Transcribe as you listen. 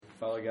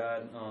Father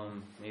God,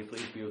 may you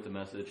please be with the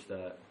message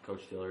that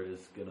Coach Dillard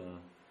is going to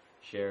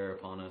share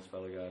upon us,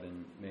 Father God,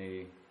 and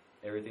may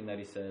everything that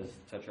he says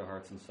touch our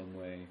hearts in some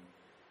way,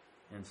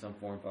 in some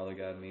form, Father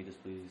God. May you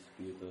just please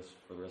be with us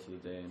for the rest of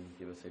the day and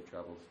give us safe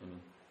travels.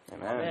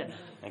 Amen. Amen.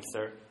 Thanks,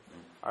 sir.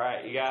 All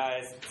right, you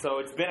guys. So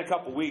it's been a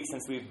couple weeks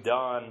since we've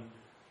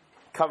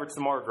covered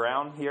some more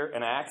ground here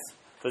in Acts.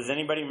 So does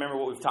anybody remember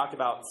what we've talked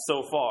about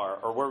so far,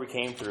 or where we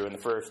came through in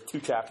the first 2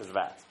 chapters of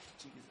Acts?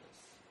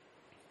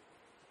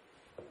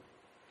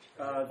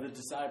 The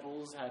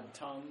disciples had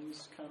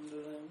tongues come to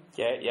them.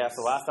 Okay, yeah,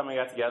 so last time we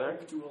got together.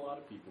 To a lot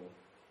of people.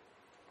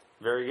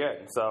 Very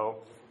good. So,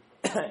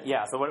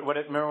 yeah, so what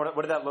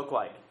did that look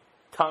like?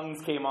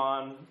 Tongues came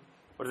on.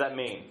 What does that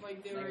mean?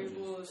 Like they were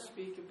able to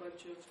speak a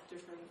bunch of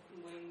different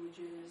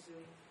languages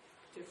and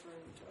different,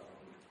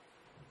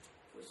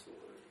 what's the word?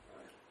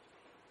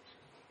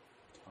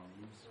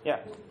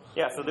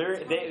 Yeah. So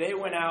they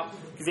went out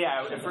because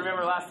if you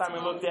remember last time we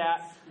looked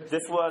at,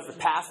 this was the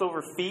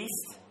Passover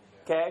feast.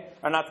 Okay,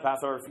 or not the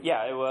Passover.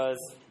 Yeah, it was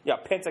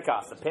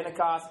Pentecost. The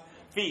Pentecost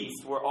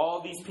feast where all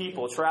these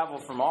people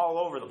traveled from all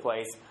over the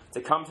place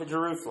to come to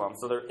Jerusalem.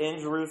 So they're in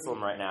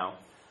Jerusalem right now,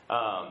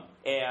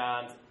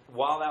 and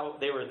while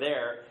they were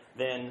there,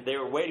 then they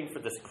were waiting for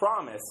this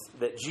promise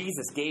that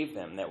Jesus gave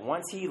them, that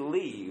once He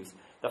leaves,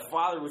 the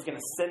Father was going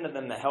to send to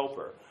them the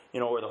Helper,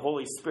 or the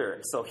Holy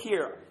Spirit. So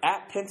here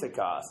at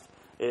Pentecost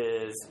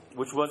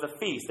which was a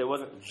feast. It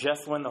wasn't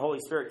just when the Holy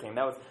Spirit came.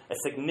 That was a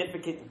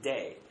significant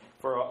day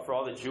for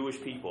all the Jewish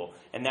people.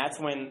 And that's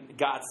when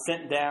God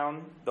sent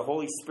down the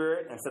Holy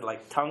Spirit and said,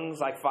 like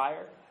tongues like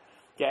fire.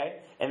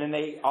 Okay? And then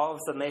all of a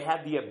sudden they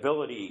had the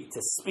ability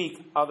to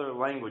speak other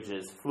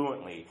languages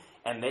fluently.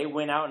 And they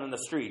went out in the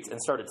streets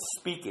and started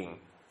speaking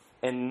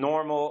in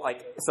normal,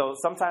 so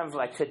sometimes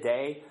like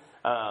today,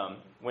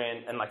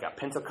 when in like a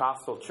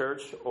Pentecostal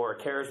church or a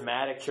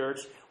charismatic church,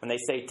 when they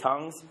say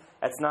tongues,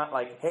 that's not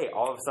like, hey,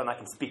 all of a sudden I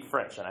can speak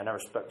French, and I never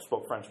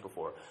spoke French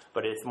before.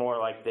 But it's more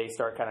like they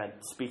start kind of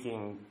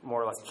speaking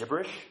more or less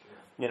gibberish,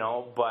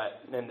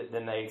 but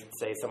then they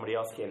say somebody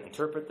else can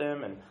interpret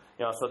them, and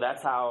so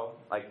that's how,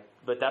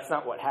 but that's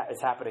not what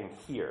is happening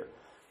here.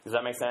 Does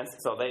that make sense?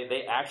 So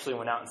they actually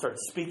went out and started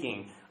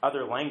speaking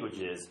other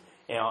languages,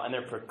 and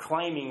they're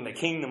proclaiming the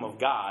kingdom of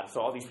God.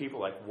 So all these people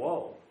are like,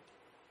 whoa,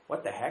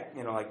 what the heck?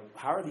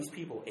 How are these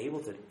people able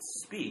to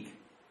speak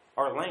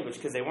our language?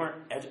 Because they weren't,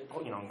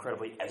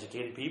 incredibly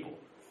educated people.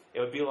 It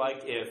would be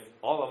like if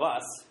all of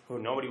us, who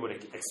nobody would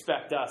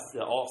expect us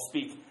to all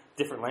speak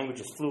different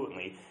languages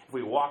fluently, if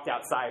we walked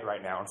outside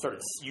right now and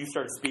you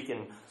started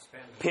speaking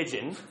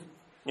Pidgin,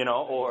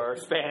 or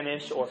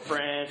Spanish or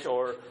French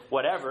or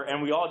whatever,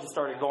 and we all just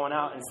started going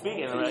out and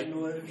speaking.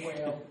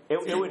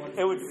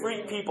 It would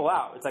freak people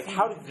out. It's like,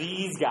 how do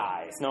these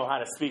guys know how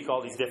to speak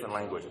all these different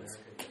languages?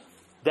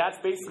 That's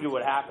basically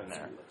what happened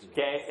there.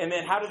 Okay, and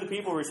then how do the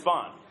people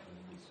respond?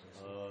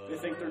 They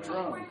think they're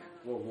drunk.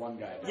 Well, one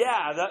guy.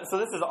 Yeah, so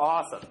this is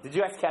awesome. Did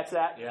you guys catch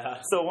that? Yeah.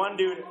 So one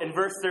dude in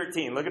verse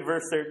 13. Look at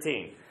verse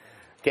 13.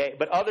 Okay,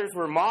 but others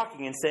were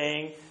mocking and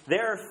saying, they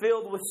are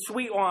filled with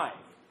sweet wine.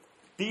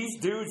 These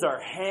dudes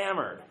are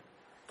hammered.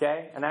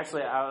 Okay, and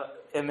actually,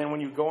 and then when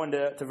you go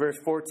into verse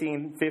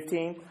 14,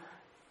 15,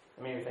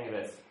 it made me think of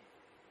this.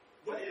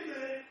 Wait a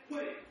minute,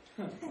 wait.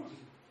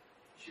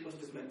 She must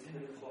have meant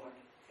 10 o'clock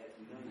at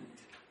night.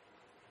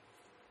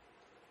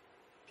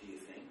 Do you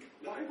think?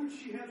 Why would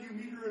she have you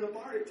meet her in a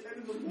bar at 10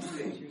 in the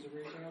morning? She was a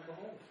raging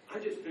alcoholic. I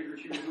just figured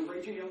she was a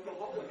raging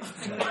alcoholic.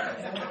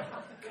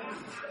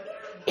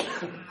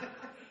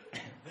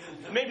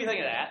 It made me think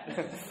of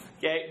that.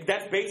 Okay,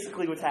 that's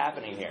basically what's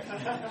happening here.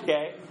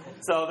 Okay,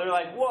 so they're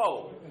like,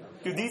 "Whoa,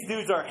 dude, these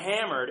dudes are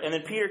hammered." And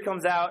then Peter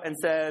comes out and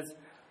says,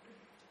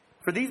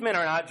 "For these men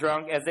are not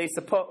drunk, as you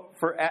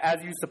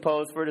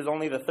suppose. For it is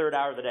only the 3rd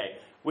hour of the day,"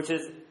 which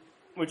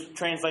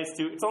translates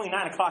to it's only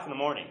 9 o'clock in the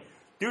morning.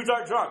 Dudes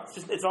are drunk.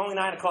 It's only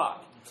 9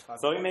 o'clock.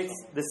 So he makes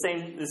the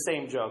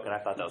same joke, and I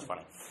thought that was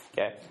funny.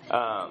 Okay,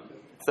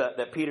 so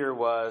that Peter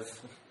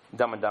was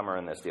Dumb and Dumber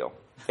in this deal.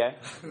 Okay,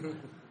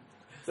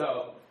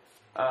 so.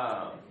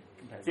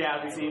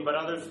 As we see, but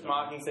others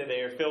mocking said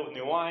they are filled with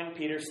new wine.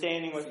 Peter,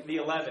 standing with the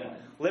 11,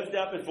 lifted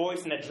up his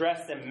voice and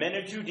addressed them, men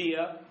of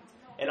Judea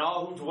and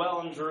all who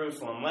dwell in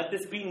Jerusalem. Let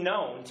this be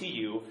known to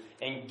you,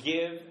 and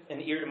give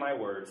an ear to my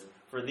words.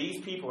 For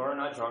these people are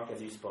not drunk,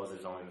 as you suppose it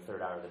is only the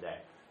 3rd hour of the day.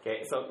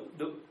 Okay, so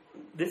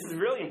this is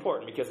really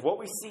important, because what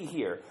we see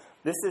here,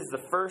 this is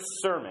the first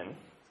sermon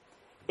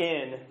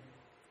in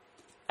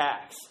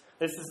Acts.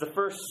 This is the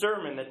first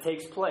sermon that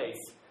takes place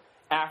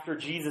after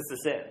Jesus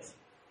ascends.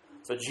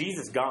 So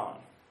Jesus gone,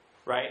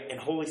 right? And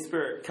Holy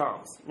Spirit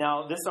comes.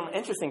 Now, there's some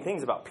interesting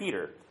things about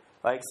Peter.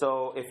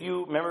 So if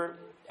you remember,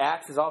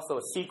 Acts is also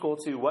a sequel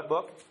to what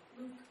book?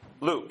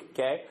 Luke,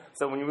 okay?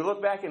 So when we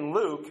look back in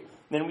Luke,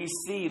 then we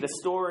see the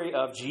story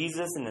of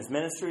Jesus and his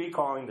ministry,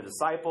 calling the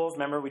disciples.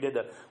 Remember, we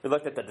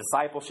looked at the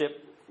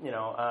discipleship,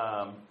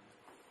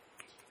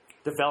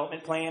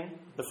 development plan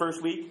the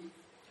first week,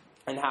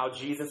 and how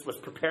Jesus was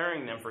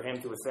preparing them for him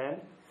to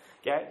ascend.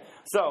 Okay?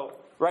 So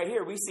right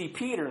here we see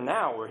Peter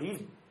now, where he's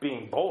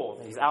being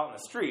bold. He's out in the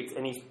streets,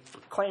 and he's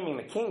claiming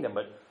the kingdom.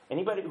 But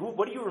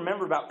what do you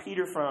remember about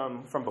Peter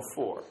from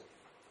before?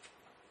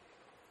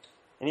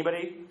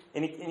 Anybody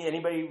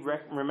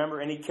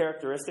remember any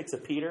characteristics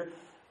of Peter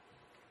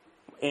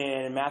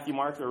in Matthew,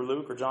 Mark, or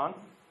Luke, or John?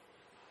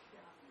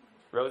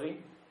 Rosie?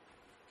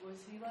 Was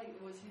he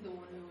the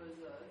one who was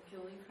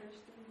killing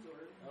Christians, or?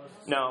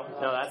 No,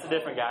 that's a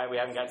different guy. We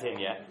haven't got to him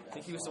yet. I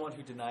think he was the one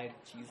who denied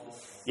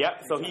Jesus.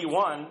 Yep, so he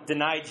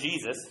denied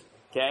Jesus.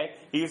 Okay?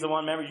 He was the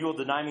one, remember, you will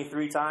deny me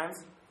 3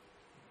 times.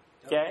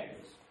 Okay?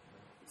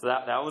 So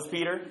that was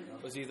Peter.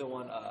 Was he the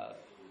one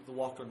the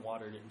walked on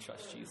water, didn't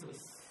trust Jesus?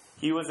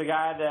 He was the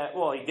guy that,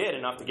 he did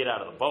enough to get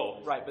out of the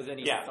boat. Right, but then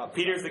he... Yeah,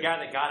 Peter's the guy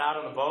that got out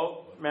on the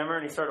boat, remember,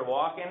 and he started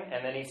walking,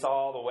 and then he saw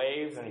all the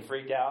waves, and he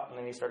freaked out, and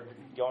then he started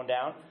going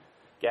down.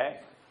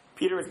 Okay?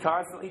 Peter was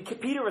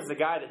the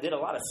guy that did a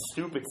lot of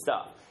stupid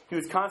stuff. He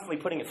was constantly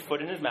putting his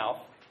foot in his mouth.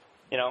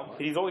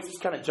 He's always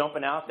just kind of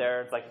jumping out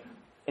there,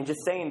 and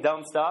just saying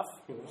dumb stuff.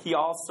 He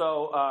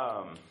also,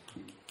 what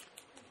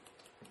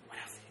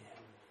else did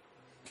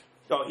he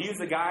do? Oh, he was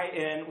the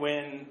guy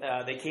when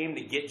they came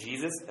to get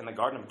Jesus in the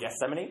Garden of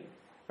Gethsemane.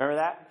 Remember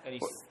that? And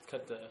he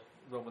cut the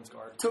Roman's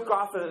guard. Took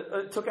out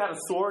a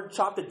sword,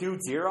 chopped the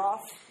dude's ear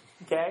off.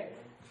 Okay,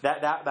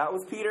 that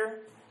was Peter.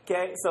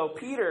 Okay, so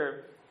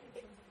Peter,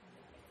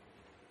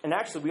 and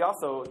actually we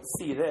also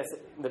see this,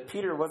 that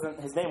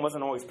his name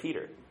wasn't always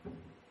Peter.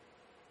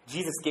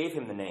 Jesus gave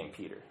him the name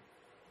Peter.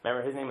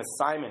 Remember, his name was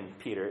Simon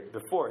Peter.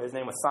 Before, his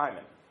name was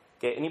Simon.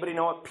 Okay, anybody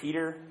know what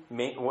Peter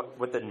meant,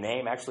 what the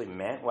name actually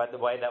meant, why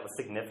that was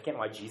significant,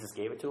 why Jesus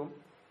gave it to him?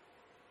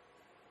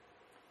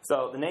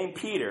 So the name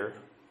Peter,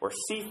 or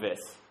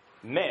Cephas,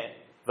 meant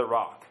the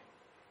rock.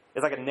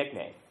 It's like a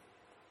nickname.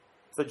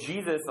 So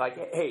Jesus,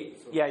 hey,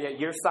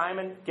 you're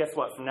Simon. Guess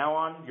what? From now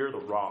on, you're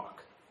the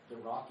rock. The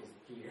rock is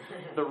Peter.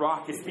 The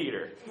rock is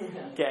Peter.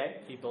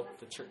 Okay? He built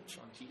the church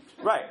on Jesus.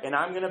 Right, and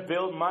I'm going to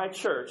build my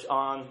church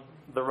on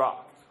the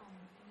rock.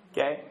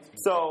 Okay?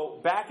 So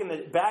back when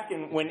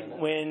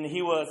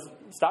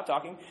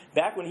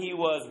he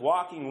was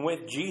walking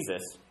with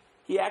Jesus,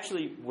 he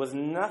actually was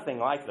nothing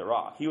like the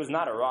rock. He was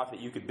not a rock that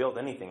you could build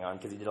anything on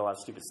because he did a lot of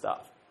stupid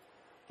stuff.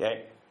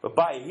 Okay? But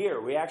by here,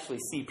 we actually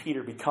see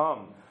Peter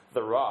become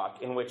the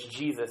rock in which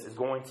Jesus is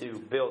going to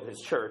build his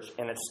church,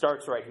 and it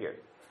starts right here.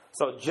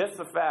 So just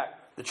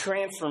the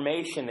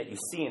transformation that you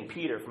see in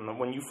Peter from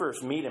when you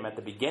first meet him at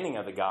the beginning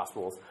of the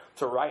Gospels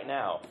to right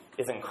now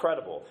is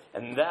incredible.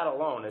 And that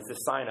alone is a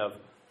sign of,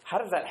 how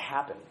does that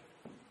happen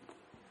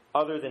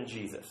other than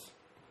Jesus?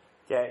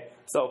 Okay,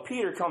 so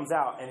Peter comes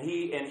out and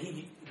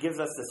he gives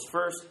us this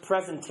first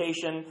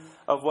presentation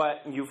of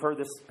what you've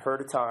heard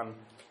a ton,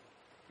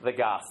 the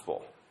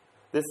gospel.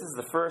 This is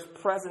the first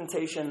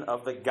presentation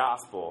of the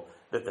gospel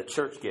that the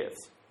church gives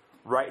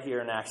right here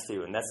in Acts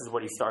 2, and this is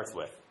what he starts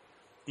with.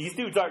 These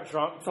dudes aren't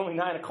drunk. It's only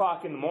 9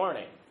 o'clock in the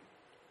morning.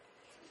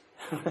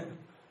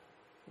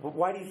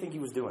 Why do you think he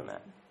was doing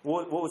that?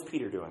 What was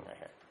Peter doing right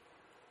here?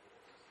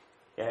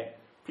 Okay.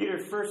 Peter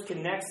first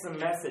connects the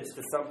message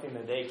to something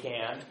that they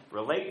can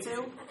relate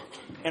to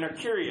and are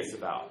curious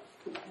about.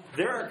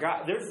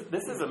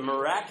 This is a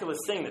miraculous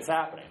thing that's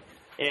happening.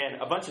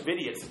 And a bunch of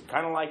idiots,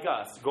 kind of like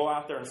us, go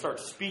out there and start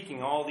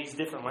speaking all these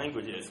different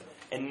languages,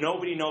 and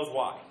nobody knows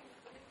why.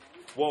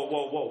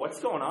 Whoa, what's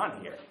going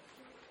on here?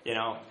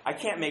 I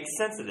can't make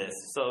sense of this.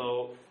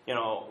 So,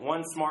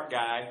 one smart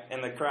guy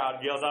in the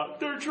crowd yells out,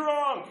 "They're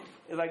drunk!"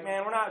 He's like,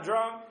 "Man, we're not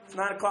drunk. It's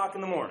 9 o'clock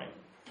in the morning."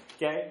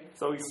 Okay?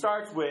 So he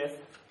starts with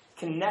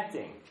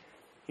connecting.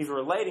 He's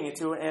relating it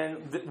to it,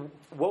 and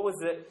what was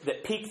it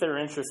that piqued their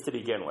interest to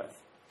begin with?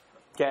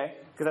 Okay?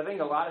 Because I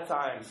think a lot of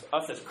times,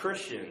 us as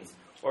Christians,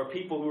 or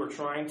people who are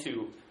trying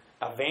to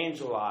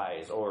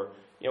evangelize, or,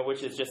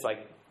 which is just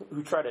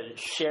who try to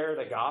share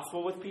the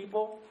gospel with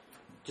people,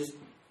 just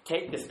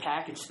take this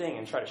packaged thing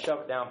and try to shove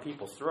it down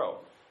people's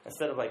throat.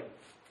 Instead of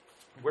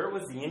where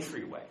was the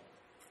entryway?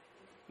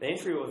 The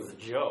entryway was a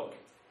joke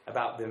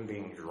about them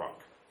being drunk.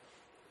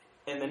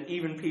 And then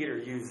even Peter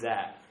used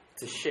that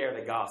to share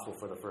the gospel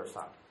for the first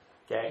time.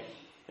 Okay?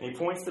 And he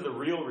points to the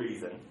real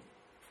reason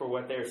for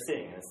what they're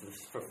seeing. And it's the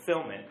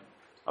fulfillment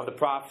of the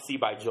prophecy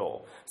by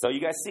Joel. So you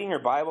guys see in your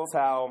Bibles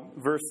how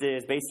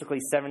verses basically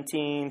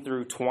 17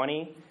 through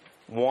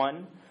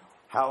 21,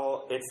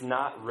 how it's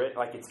not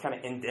written, it's kind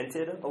of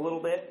indented a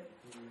little bit.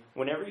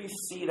 Whenever you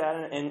see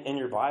that in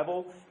your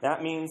Bible,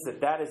 that means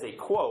that is a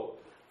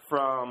quote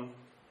from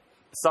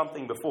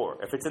something before.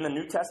 If it's in the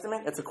New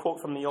Testament, it's a quote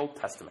from the Old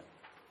Testament.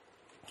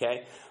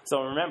 Okay?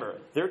 So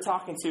remember, they're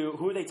talking to,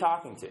 who are they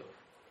talking to?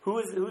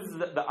 Who's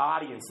the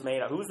audience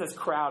made up? Who's this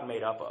crowd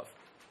made up of?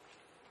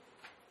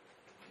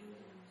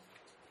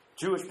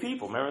 Jewish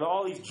people. Remember,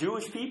 all these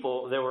Jewish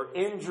people that were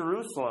in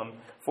Jerusalem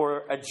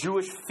for a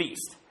Jewish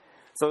feast.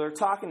 So they're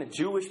talking to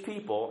Jewish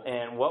people,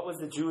 and what was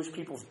the Jewish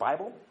people's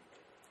Bible?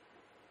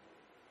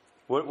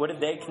 What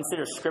did they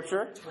consider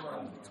Scripture?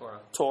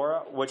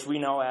 Torah, which we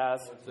know as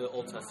the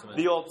Old Testament.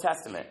 The Old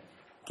Testament.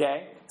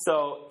 Okay?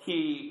 So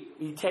he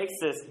takes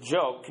this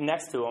joke,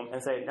 connects to them,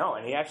 and say no,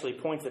 and he actually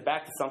points it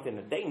back to something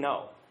that they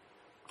know.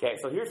 Okay,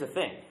 so here's the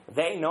thing.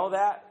 They know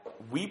that.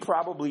 We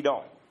probably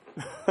don't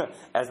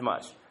as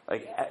much.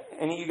 Like,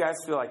 any of you guys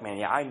feel like, man,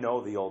 yeah, I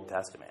know the Old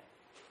Testament.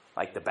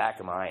 Like the back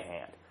of my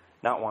hand.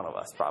 Not one of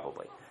us,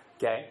 probably.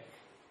 Okay?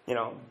 You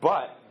know,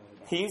 but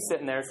he's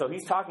sitting there, so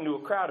he's talking to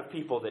a crowd of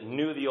people that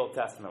knew the Old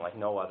Testament like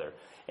no other.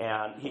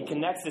 And he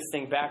connects this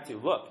thing back to,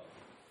 look,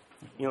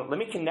 you know, let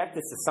me connect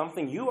this to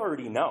something you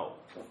already know.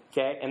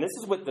 Okay? And this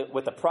is what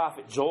the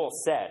prophet Joel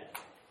said.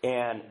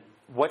 And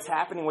what's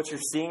happening, what you're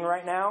seeing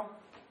right now,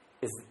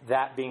 is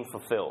that being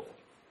fulfilled.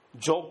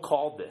 Joel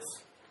called this.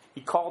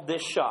 He called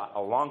this shot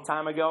a long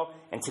time ago,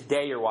 and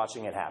today you're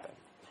watching it happen.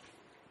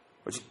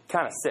 Which is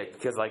kind of sick,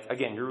 because, like,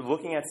 again, you're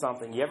looking at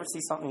something. You ever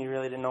see something you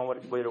really didn't know what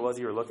it was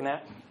you were looking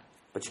at,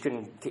 but you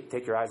couldn't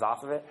take your eyes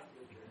off of it?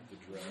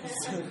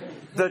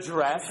 The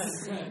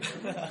dress.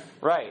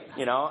 Right,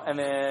 you know, and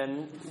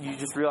then you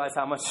just realize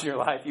how much of your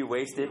life you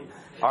wasted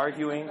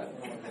arguing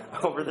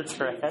over the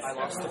dress. I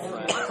lost the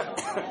friend.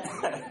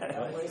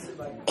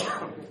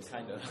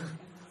 Kind of.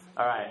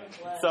 All right.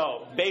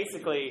 So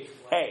basically,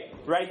 hey,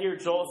 right here,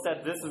 Joel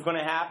said this is going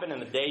to happen, and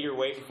the day you're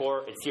waiting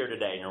for, it's here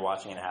today, and you're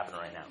watching it happen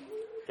right now.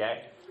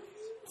 Okay?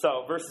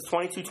 So verses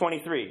 22,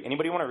 23.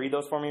 Anybody want to read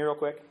those for me real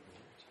quick?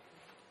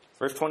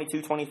 Verse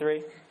 22,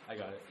 23. I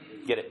got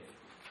it. Get it.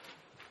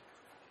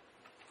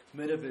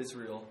 Men of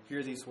Israel,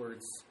 hear these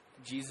words.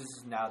 Jesus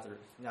is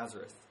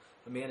Nazareth,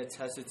 a man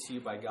attested to you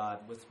by God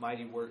with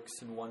mighty works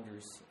and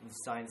wonders and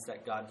signs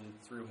that God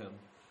did through him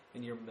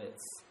in your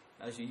midst.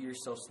 As you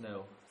yourselves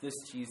know, this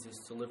Jesus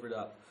delivered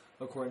up,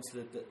 according to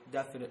the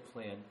definite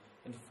plan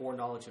and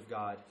foreknowledge of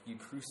God, you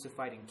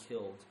crucified and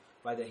killed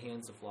by the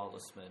hands of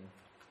lawless men.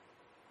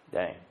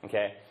 Dang.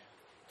 Okay.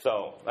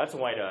 So that's a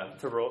way to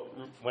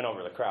win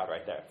over the crowd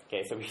right there.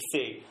 Okay. So we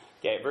see,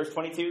 okay, verse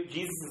 22,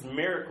 Jesus'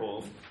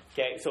 miracles.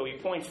 Okay. So he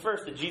points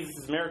first to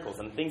Jesus' miracles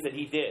and the things that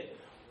he did.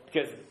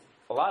 Because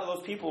a lot of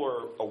those people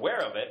were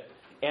aware of it.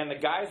 And the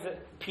guys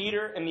that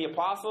Peter and the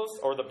apostles,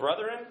 or the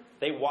brethren,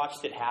 they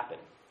watched it happen.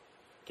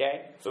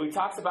 Okay? So he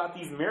talks about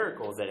these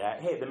miracles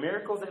that, hey, the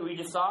miracles that we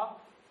just saw,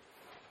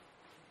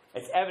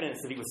 it's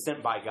evidence that he was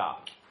sent by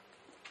God.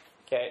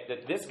 Okay?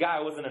 That this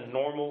guy wasn't a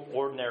normal,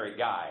 ordinary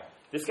guy.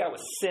 This guy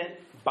was sent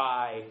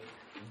by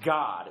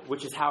God,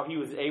 which is how he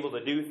was able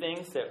to do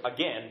things that,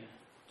 again,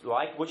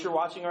 like what you're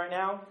watching right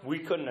now, we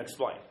couldn't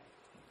explain.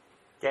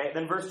 Okay?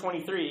 Then verse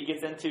 23, he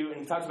gets into,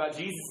 and he talks about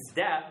Jesus'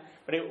 death,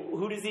 but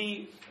who does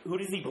he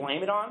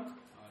blame it on?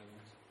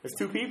 There's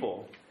two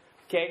people.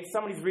 Okay,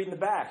 somebody's reading the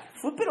back.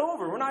 Flip it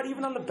over. We're not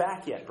even on the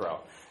back yet, bro.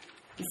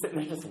 He's sitting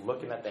there just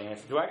looking at the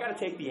answers. Do I got to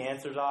take the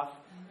answers off?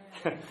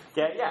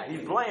 Okay, yeah.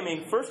 He's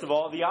blaming, first of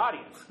all, the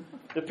audience.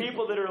 The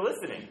people that are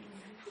listening.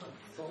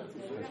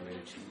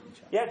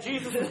 Yeah,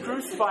 Jesus was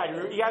crucified.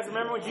 You guys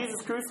remember when Jesus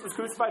was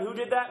crucified? Who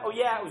did that? Oh,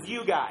 yeah, it was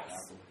you guys.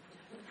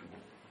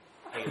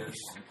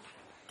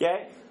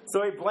 Okay,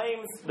 so he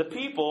blames the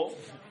people.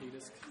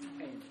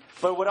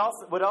 But what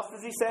else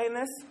does he say in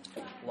this?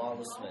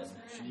 Lawless men.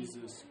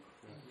 Jesus.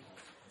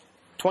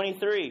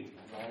 23.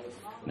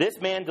 This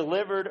man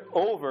delivered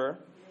over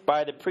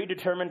by the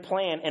predetermined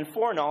plan and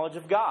foreknowledge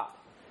of God.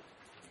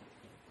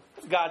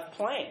 It's God's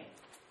plan.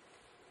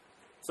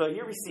 So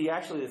here we see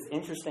actually this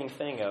interesting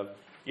thing of,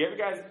 you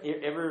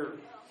ever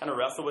kind of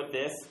wrestle with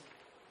this?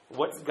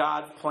 What's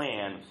God's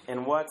plan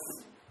and what's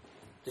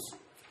just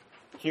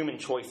human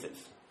choices?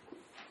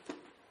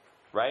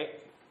 Right?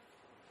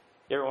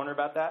 You ever wonder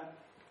about that?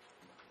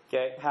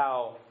 Okay,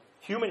 how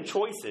human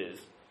choices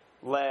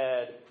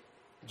led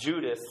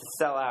Judas to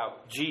sell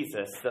out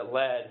Jesus, that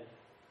led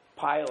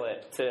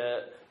Pilate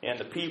and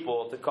the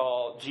people to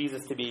call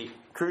Jesus to be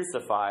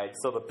crucified.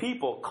 So the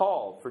people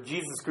called for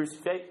Jesus'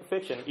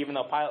 crucifixion, even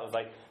though Pilate was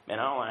like, man,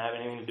 I don't want to have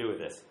anything to do with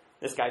this.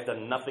 This guy's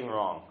done nothing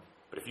wrong.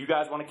 But if you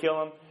guys want to kill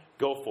him,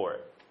 go for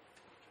it.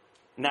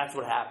 And that's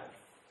what happened.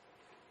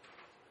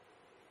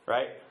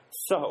 Right?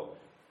 So,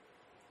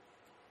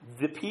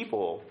 the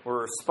people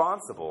were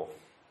responsible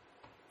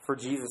for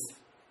Jesus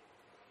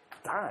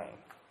dying.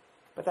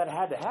 But that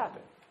had to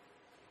happen.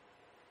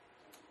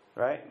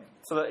 Right?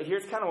 So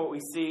here's kind of what we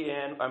see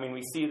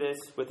we see this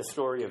with the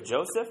story of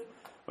Joseph.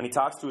 When he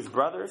talks to his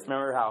brothers,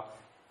 remember how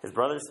his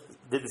brothers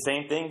did the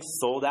same thing,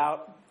 sold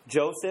out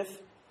Joseph.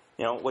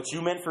 You know, what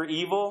you meant for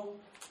evil,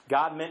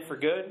 God meant for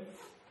good.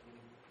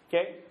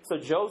 Okay? So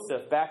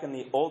Joseph, back in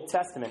the Old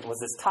Testament, was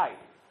this type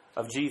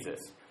of Jesus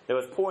that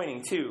was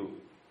pointing to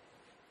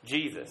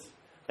Jesus.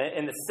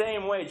 In the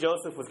same way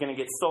Joseph was going to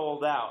get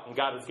sold out, and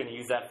God was going to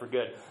use that for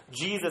good,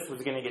 Jesus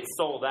was going to get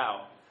sold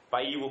out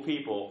by evil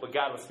people, but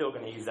God was still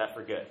going to use that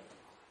for good.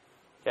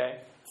 Okay?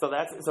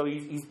 So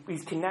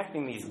he's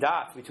connecting these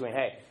dots between,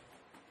 hey,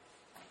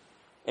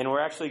 and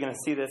we're actually going to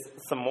see this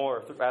some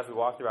more as we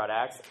walk throughout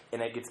Acts,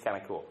 and it gets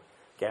kind of cool.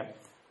 Okay?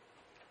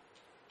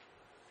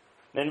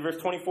 Then verse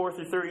 24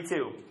 through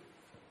 32.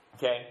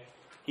 Okay?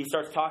 He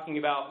starts talking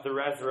about the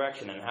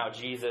resurrection and how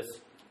Jesus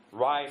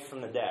rise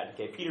from the dead.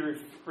 Okay, Peter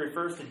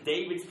refers to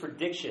David's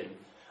prediction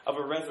of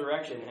a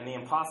resurrection and the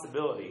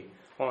impossibility.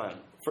 Hold on.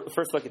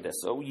 First look at this.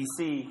 So you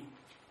see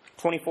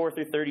 24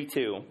 through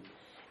 32.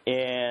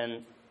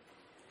 And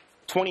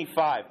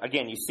 25.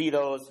 Again, you see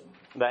those,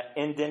 that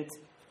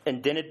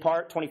indented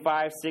part,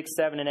 25, 6,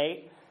 7, and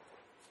 8.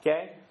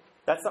 Okay?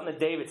 That's something that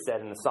David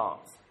said in the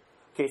Psalms.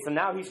 Okay, so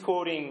now he's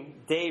quoting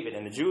David,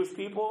 and the Jewish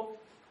people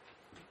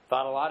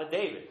thought a lot of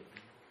David,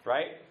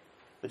 right?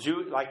 What's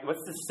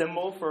the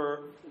symbol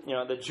for,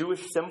 the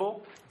Jewish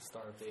symbol?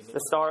 Star of David. The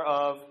Star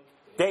of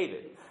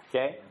David.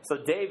 Okay, so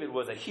David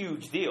was a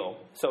huge deal.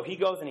 So he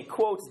goes and he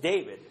quotes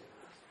David,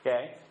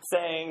 okay,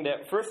 saying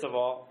that, first of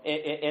all,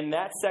 in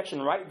that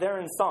section right there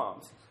in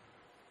Psalms,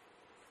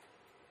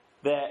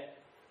 that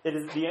it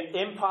is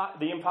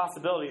the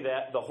impossibility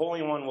that the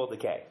Holy One will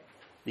decay.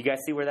 You guys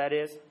see where that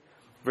is?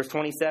 Verse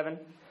 27.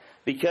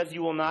 Because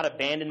you will not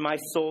abandon my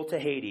soul to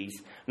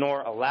Hades,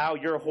 nor allow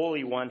your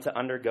Holy One to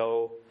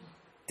undergo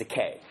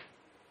decay.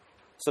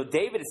 So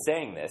David is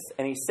saying this,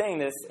 and he's saying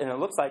this, and it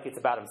looks like it's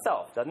about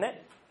himself, doesn't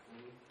it?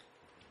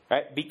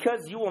 Right?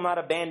 Because you will not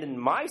abandon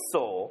my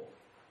soul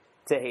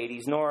to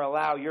Hades, nor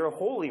allow your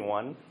Holy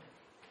One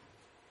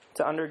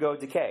to undergo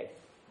decay.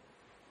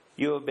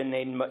 You have been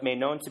made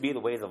known to be the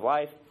ways of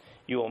life.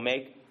 You will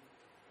make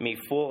me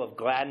full of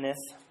gladness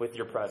with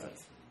your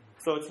presence.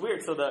 So it's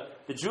weird. So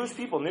the Jewish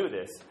people knew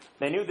this.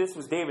 They knew this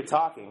was David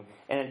talking,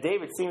 and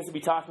David seems to be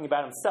talking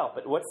about himself.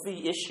 But what's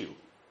the issue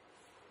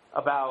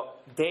about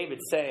David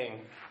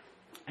saying,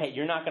 hey,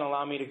 you're not going to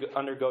allow me to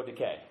undergo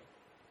decay?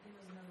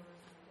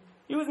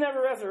 He was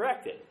never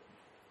resurrected.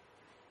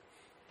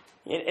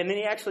 And then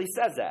he actually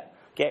says that.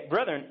 Okay,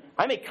 brethren,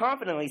 I may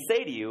confidently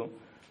say to you,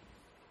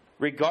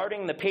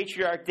 regarding the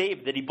patriarch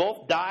David, that he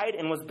both died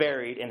and was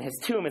buried, and his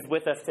tomb is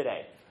with us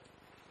today.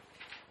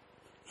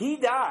 He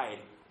died,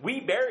 we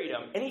buried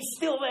him, and he's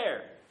still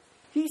there.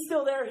 He's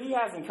still there, he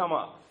hasn't come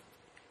up.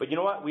 But you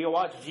know what? We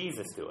watched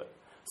Jesus do it.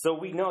 So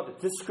we know that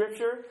this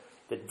scripture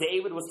that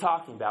David was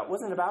talking about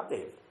wasn't about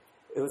David.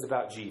 It was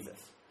about Jesus.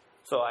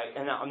 So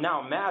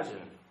now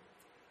imagine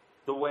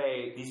the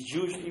way these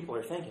Jewish people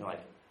are thinking,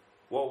 like,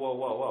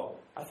 whoa.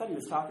 I thought he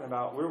was talking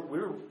about,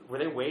 were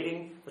they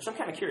waiting? Which I'm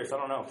kind of curious. I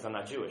don't know because I'm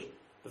not Jewish.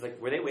 It was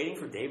like, were they waiting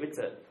for David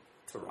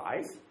to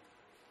rise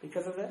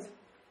because of this?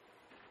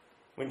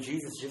 When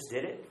Jesus just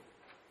did it?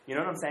 You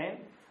know what I'm saying?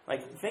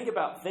 Like, think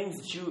about things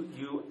that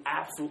you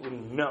absolutely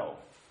know.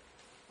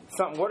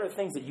 What are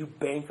things that you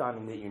bank on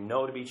and that you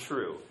know to be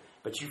true,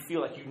 but you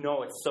feel like you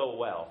know it so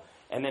well,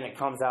 and then it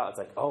comes out, it's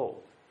like, oh,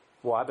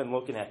 well, I've been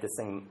looking at this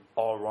thing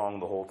all wrong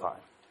the whole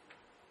time.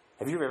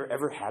 Have you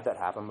ever had that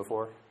happen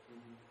before?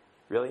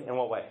 Mm-hmm. Really? In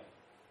what way?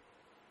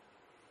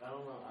 I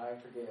don't know. I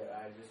forget.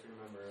 I just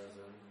remember as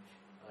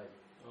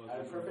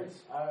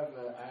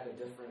I had a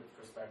different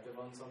perspective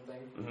on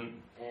something,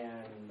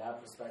 and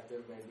that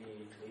perspective made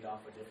me lead off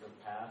a different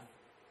path.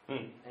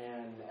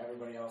 And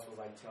everybody else was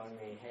like telling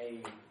me,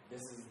 "Hey,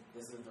 this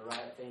is the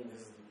right thing.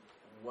 This is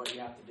what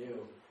you have to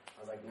do."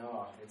 I was like,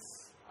 "No,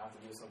 I have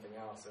to do something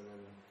else." And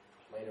then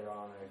later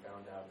on, I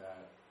found out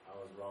that I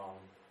was wrong.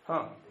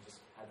 I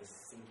just had this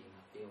sinking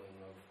feeling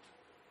of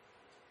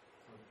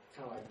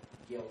kind of like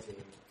guilty.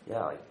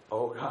 Yeah, like,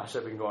 oh gosh,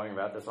 I've been going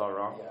about this all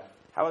wrong. Yeah.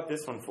 How about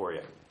this one for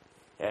you?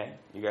 Okay,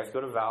 you guys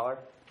go to Valor.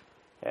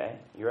 Okay,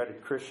 you're at a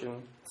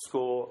Christian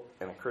school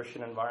in a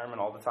Christian environment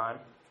all the time.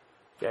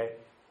 Okay,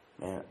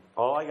 man,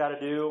 all I got to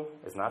do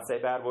is not say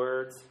bad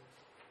words,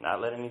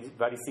 not let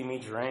anybody see me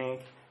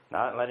drink,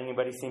 not let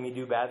anybody see me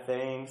do bad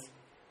things.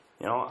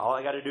 You know, all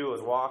I got to do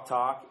is walk,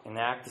 talk, and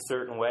act a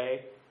certain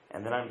way,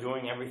 and then I'm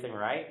doing everything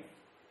right.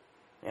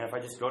 And if I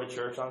just go to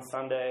church on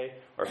Sunday,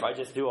 or if I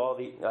just do all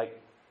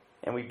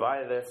and we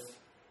buy this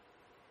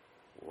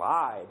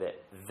lie that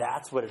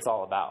that's what it's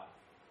all about.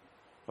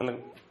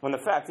 When the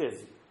fact is,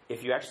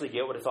 if you actually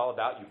get what it's all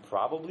about, you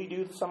probably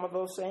do some of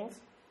those things.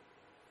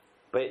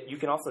 But you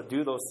can also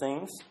do those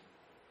things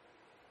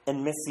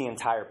and miss the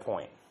entire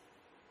point.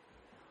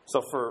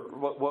 So for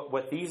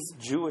what these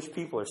Jewish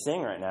people are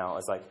saying right now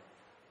is like,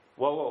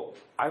 whoa,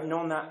 I've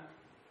known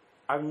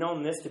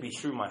this to be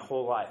true my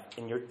whole life,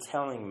 and you're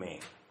telling me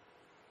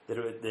that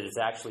it's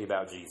actually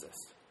about Jesus.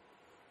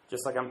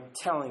 Just like I'm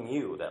telling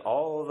you that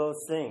all of those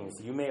things,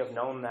 you may have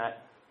known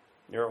that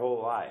your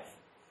whole life,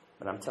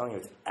 but I'm telling you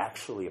it's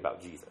actually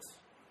about Jesus.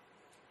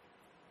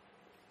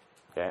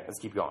 Okay, let's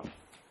keep going.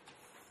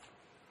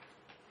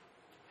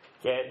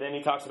 Okay, then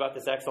he talks about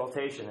this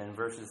exaltation in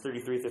verses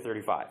 33 through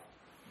 35.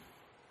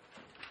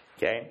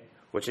 Okay,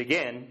 which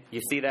again,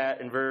 you see that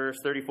in verse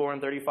 34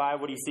 and 35.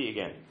 What do you see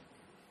again?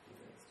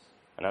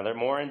 Another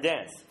more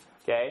indents.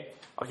 Okay,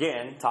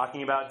 again,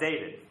 talking about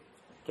David.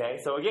 Okay,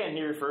 so again,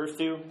 he refers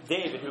to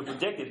David, who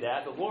predicted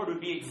that the Lord would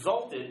be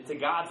exalted to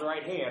God's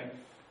right hand.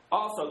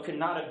 Also, could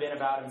not have been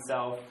about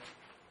himself,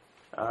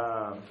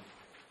 because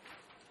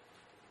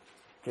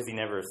he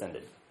never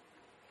ascended.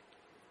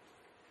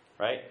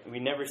 Right? We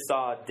never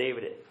saw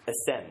David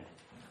ascend.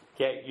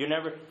 Okay,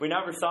 we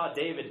never saw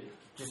David.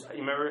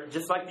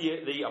 Just like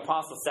the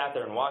apostles sat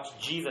there and watched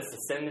Jesus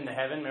ascend into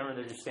heaven. Remember,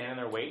 they're just standing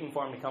there waiting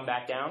for him to come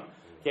back down.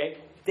 Okay,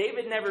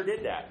 David never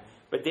did that.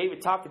 But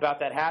David talked about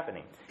that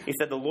happening. He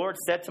said, "The Lord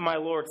said to my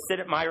Lord, sit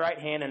at my right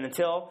hand, and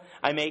until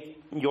I make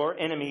your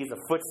enemies a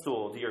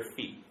footstool to your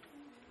feet."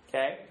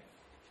 Okay?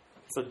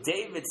 So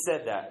David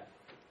said that.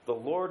 the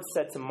Lord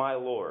said to my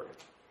Lord.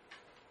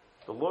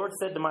 The Lord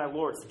said to my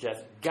Lord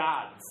suggests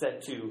God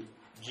said to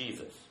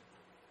Jesus.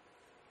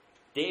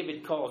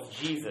 David calls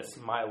Jesus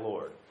my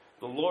Lord.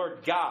 The Lord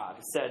God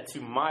said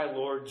to my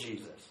Lord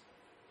Jesus,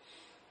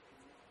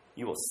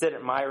 you will sit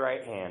at my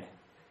right hand,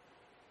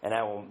 and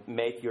I will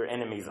make your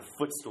enemies a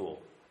footstool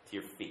to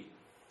your feet.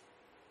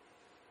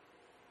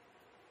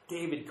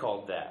 David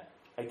called that.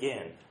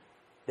 Again,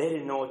 they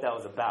didn't know what that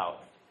was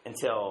about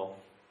until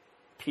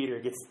Peter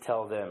gets to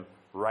tell them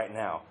right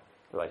now.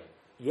 They're like,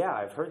 yeah,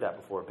 I've heard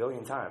that before a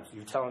billion times.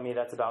 You're telling me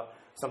that's about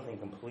something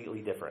completely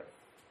different.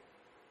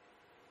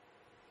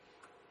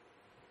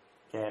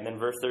 Okay, and then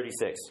verse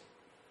 36.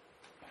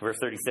 Verse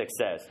 36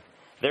 says,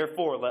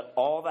 therefore let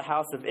all the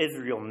house of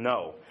Israel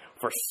know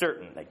for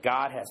certain that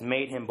God has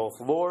made him both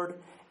Lord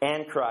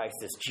and Christ,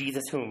 as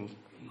Jesus who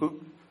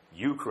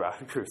you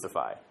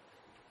crucified.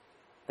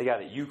 The guy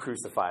that you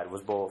crucified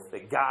was both,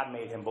 that God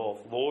made him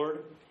both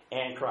Lord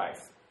and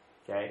Christ.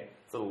 Okay?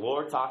 So the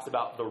Lord talks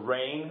about the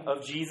reign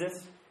of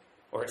Jesus,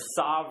 or his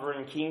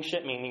sovereign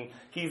kingship, meaning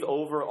he's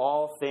over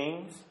all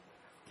things.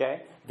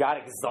 Okay? God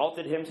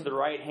exalted him to the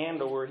right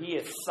hand, where he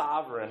is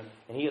sovereign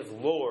and he is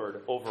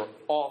Lord over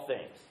all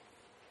things.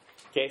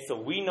 Okay, so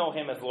we know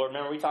him as Lord.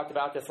 Remember we talked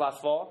about this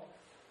last fall?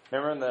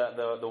 Remember in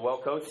the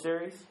Well-Coached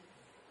series?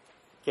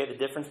 Okay, the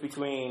difference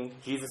between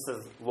Jesus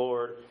as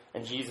Lord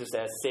and Jesus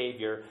as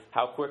Savior.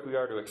 How quick we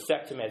are to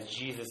accept him as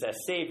Jesus as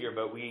Savior,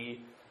 but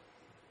we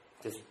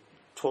just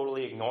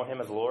totally ignore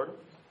him as Lord.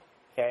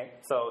 Okay,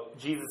 so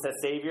Jesus as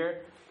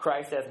Savior,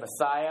 Christ as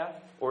Messiah,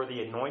 or the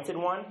Anointed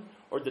One,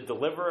 or the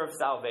deliverer of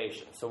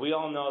salvation. So we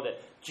all know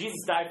that Jesus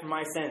died for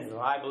my sins, and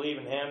if I believe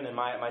in him, then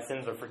my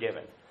sins are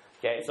forgiven.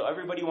 Okay, so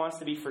everybody wants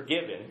to be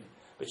forgiven,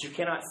 but you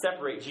cannot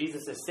separate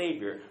Jesus as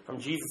Savior from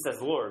Jesus as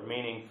Lord,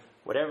 meaning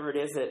whatever it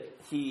is that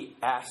he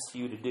asks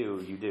you to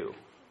do, you do.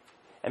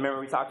 And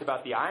remember we talked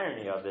about the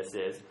irony of this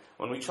is,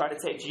 when we try to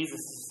take Jesus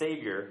as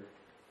Savior,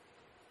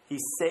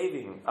 he's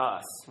saving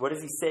us. What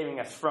is he saving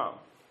us from?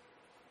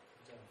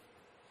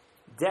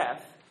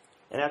 Death.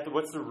 And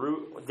what's the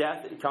root?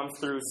 Death, it comes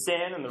through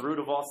sin, and the root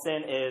of all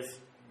sin is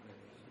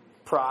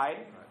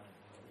pride.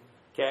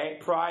 Okay?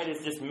 Pride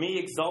is just me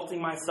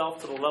exalting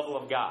myself to the level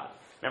of God.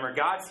 Remember,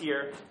 God's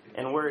here,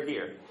 and we're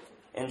here.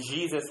 And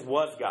Jesus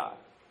was God.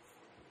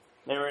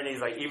 Remember, and he's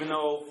like, even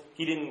though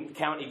he didn't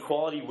count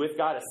equality with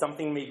God as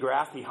something to be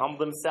grasped, he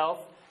humbled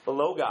himself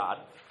below God.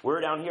 We're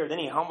down here. Then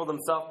he humbled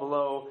himself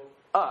below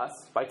us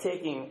by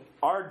taking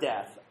our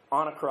death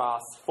on a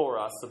cross for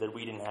us so that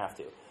we didn't have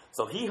to.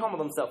 So he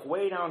humbled himself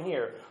way down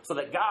here so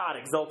that God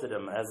exalted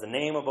him as the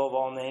name above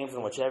all names,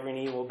 in which every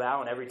knee will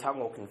bow and every tongue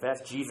will confess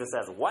Jesus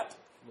as what?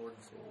 Lord.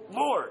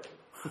 Lord.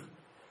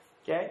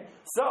 Okay?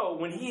 So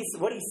what he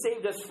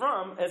saved us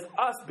from is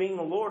us being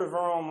the Lord of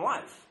our own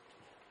life.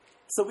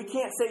 So we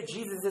can't say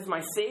Jesus is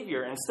my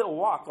Savior and still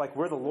walk like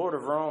we're the Lord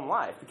of our own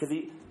life, because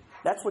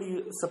that's what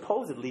he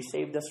supposedly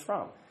saved us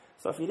from.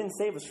 So if he didn't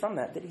save us from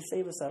that, did he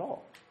save us at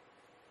all?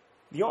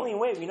 The only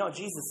way we know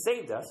Jesus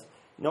saved us,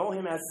 know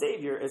him as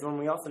Savior, is when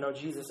we also know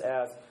Jesus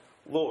as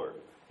Lord.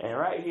 And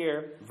right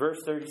here, verse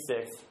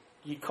 36,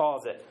 he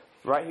calls it,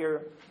 right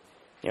here,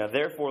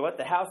 therefore let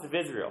the house of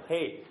Israel,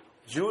 hey,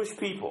 Jewish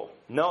people,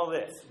 know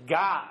this.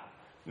 God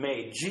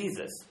made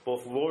Jesus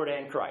both Lord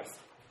and Christ.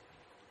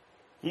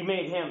 He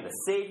made him the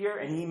Savior,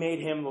 and he made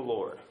him the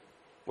Lord.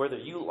 Whether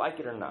you like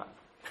it or not.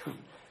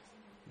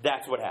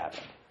 That's what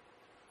happened.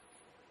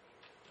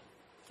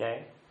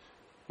 Okay?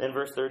 Then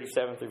verse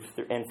 37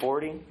 and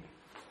 40.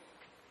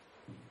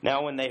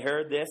 Now when they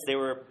heard this, they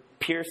were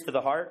pierced to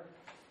the heart,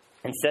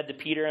 and said to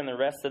Peter and the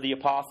rest of the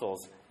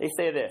apostles, they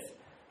say this,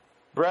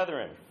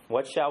 brethren,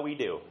 what shall we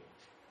do?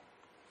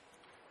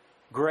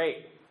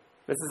 Great.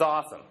 This is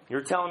awesome.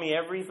 You're telling me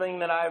everything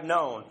that I've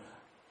known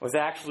was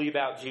actually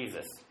about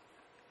Jesus.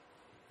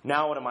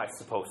 Now what am I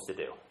supposed to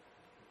do?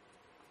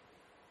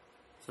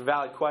 It's a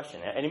valid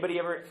question. Anybody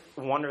ever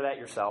wonder that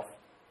yourself?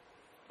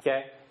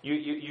 Okay?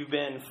 You've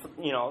been,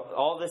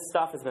 all this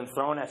stuff has been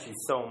thrown at you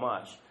so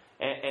much.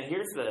 And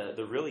here's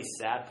the really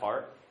sad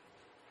part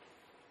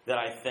that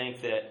I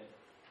think that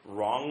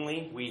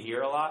wrongly we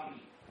hear a lot,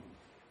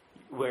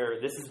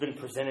 where this has been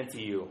presented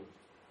to you.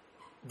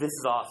 This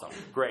is awesome.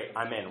 Great,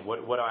 I'm in.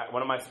 What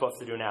am I supposed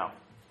to do now?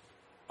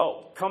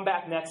 Oh, come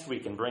back next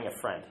week and bring a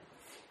friend.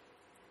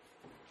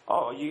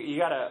 Oh, you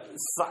got to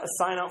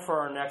sign up for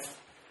our next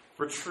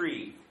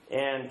retreat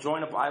and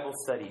join a Bible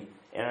study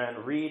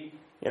and read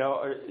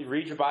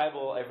your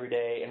Bible every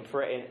day and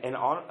pray and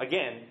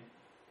again,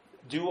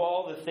 do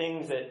all the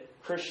things that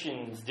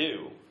Christians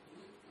do.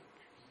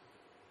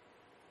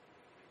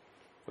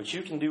 But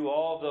you can do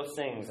all of those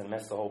things and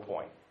miss the whole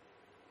point.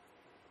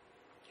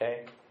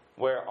 Okay?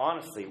 Where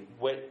honestly,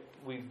 what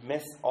we've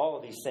missed all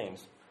of these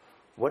things.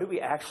 What do we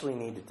actually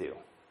need to do?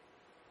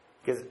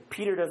 Because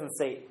Peter doesn't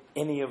say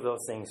any of those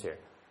things here.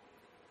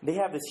 They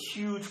have this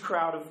huge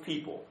crowd of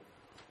people.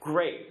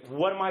 Great.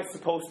 What am I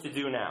supposed to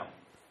do now?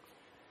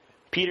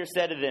 Peter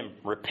said to them,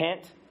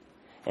 repent,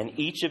 and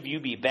each of you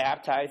be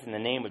baptized in the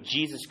name of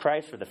Jesus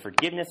Christ for the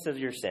forgiveness of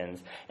your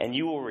sins, and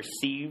you will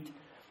receive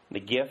the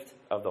gift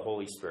of the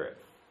Holy Spirit.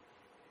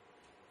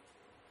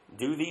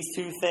 Do these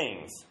two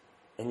things,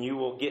 and you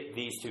will get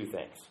these two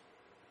things.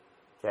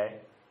 Okay?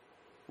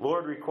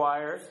 Lord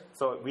requires,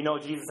 so we know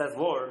Jesus as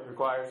Lord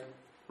requires,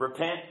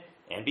 repent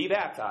and be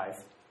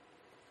baptized.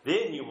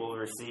 Then you will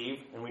receive,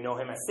 and we know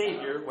Him as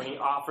Savior, when He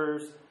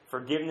offers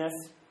forgiveness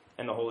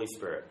and the Holy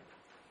Spirit.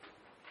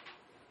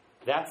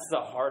 That's the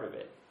heart of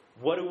it.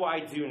 What do I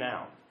do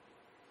now?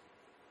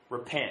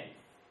 Repent.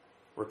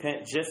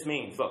 Repent just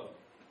means, look,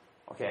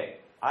 okay,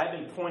 I've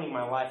been pointing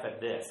my life at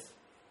this.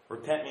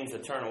 Repent means to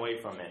turn away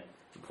from it,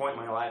 to point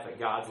my life at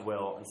God's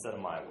will instead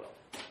of my will.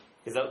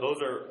 Because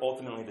those are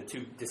ultimately the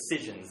two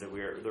decisions that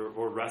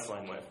we're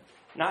wrestling with.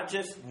 Not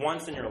just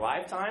once in your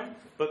lifetime,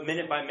 but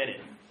minute by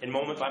minute and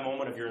moment by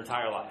moment of your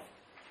entire life.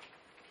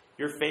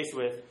 You're faced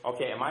with,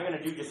 okay, am I going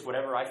to do just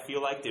whatever I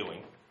feel like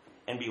doing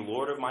and be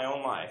Lord of my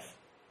own life?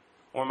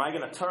 Or am I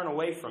going to turn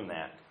away from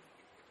that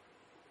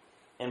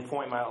and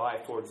point my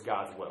life towards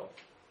God's will?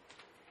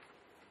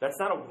 That's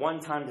not a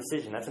one-time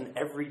decision. That's an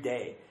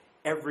everyday,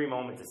 every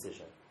moment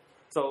decision.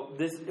 So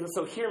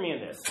hear me in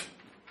this.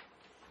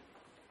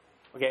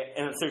 Okay,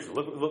 and seriously,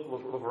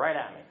 look right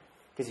at me.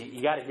 Because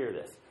you got to hear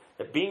this.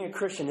 That being a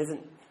Christian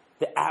isn't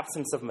the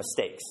absence of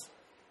mistakes.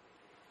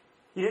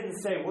 He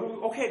didn't say,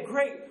 okay,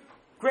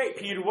 great,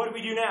 Peter, what do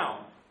we do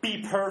now?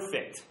 Be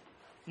perfect.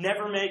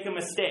 Never make a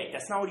mistake.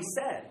 That's not what he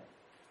said.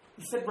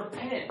 He said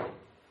repent.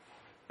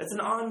 That's an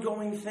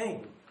ongoing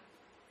thing.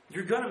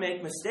 You're going to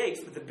make mistakes,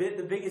 but the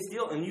biggest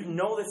deal, and you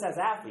know this as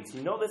athletes,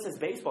 you know this as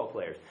baseball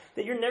players,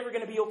 that you're never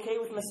going to be okay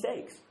with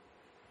mistakes.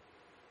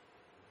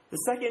 The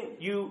second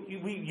you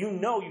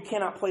know you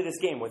cannot play this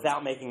game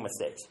without making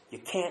mistakes. You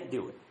can't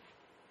do it.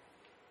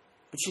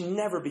 But you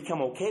never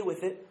become okay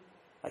with it.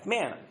 Like,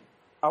 man,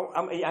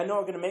 I know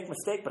I'm going to make a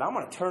mistake, but I'm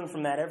going to turn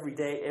from that every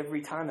day,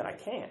 every time that I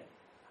can.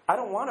 I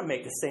don't want to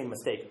make the same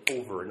mistake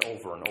over and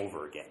over and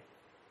over again.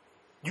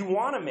 You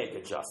want to make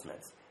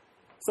adjustments.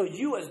 So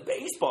you as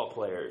baseball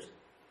players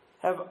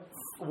have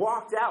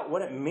walked out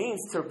what it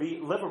means to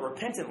live a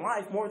repentant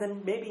life more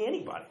than maybe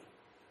anybody.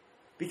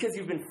 Because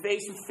you've been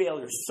faced with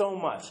failure so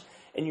much,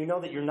 and you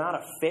know that you're not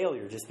a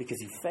failure just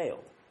because you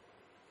failed.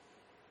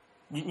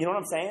 You know what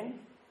I'm saying?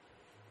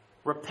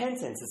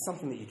 Repentance is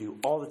something that you do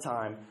all the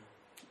time,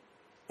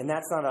 and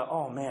that's not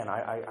oh man,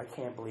 I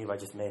can't believe I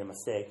just made a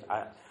mistake.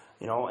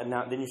 And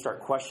now then you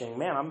start questioning,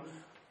 man,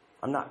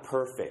 I'm not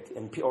perfect,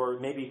 or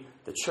maybe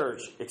the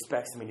church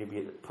expects me to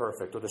be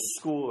perfect, or the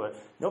school, or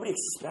nobody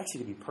expects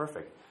you to be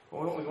perfect.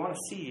 But what we want to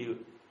see you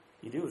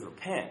do is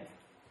repent.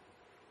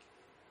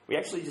 We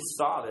actually just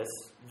saw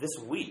this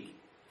week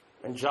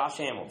in Josh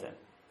Hamilton.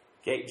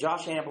 Okay,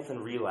 Josh Hamilton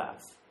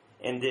relapsed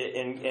and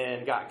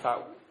got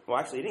caught. Well,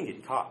 actually, he didn't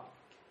get caught.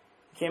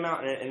 He came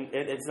out and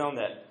it's known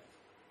that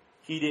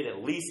he did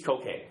at least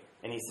cocaine,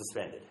 and he's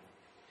suspended.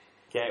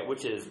 Okay,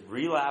 which is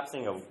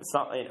relapsing of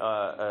something,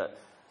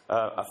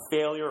 a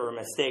failure or a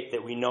mistake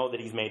that we know that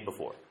he's made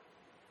before.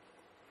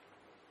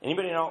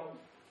 Anybody know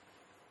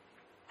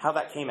how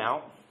that came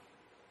out?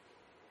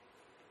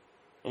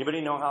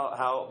 Anybody know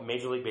how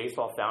Major League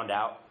Baseball found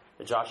out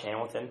that Josh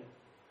Hamilton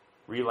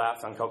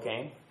relapsed on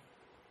cocaine?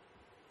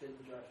 Didn't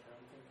Josh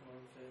Hamilton come on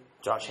and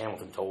say? Josh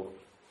Hamilton told him.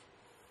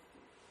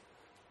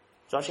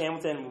 Josh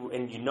Hamilton,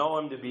 and you know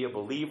him to be a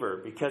believer,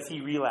 because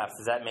he relapsed,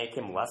 does that make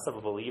him less of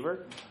a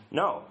believer?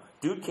 No.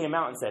 Dude came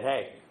out and said,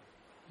 hey,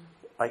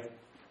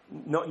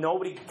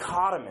 nobody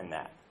caught him in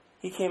that.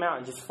 He came out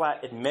and just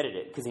flat admitted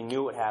it because he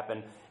knew what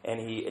happened, and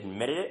he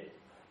admitted it,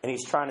 and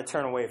he's trying to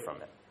turn away from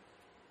it.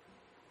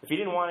 If he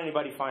didn't want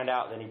anybody to find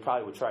out, then he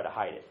probably would try to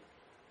hide it.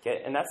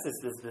 Okay? And that's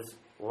this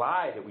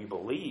lie that we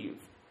believe.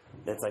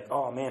 That's like,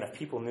 oh man, if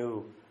people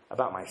knew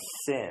about my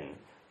sin,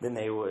 then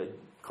they would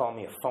call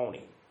me a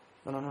phony.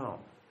 No.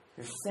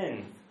 Your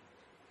sin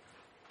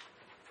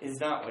is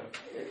not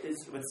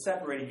what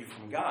separated you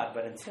from God,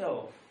 but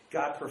until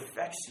God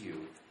perfects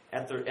you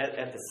at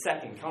the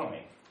second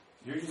coming,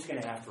 you're just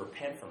going to have to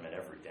repent from it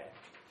every day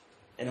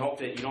and hope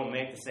that you don't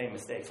make the same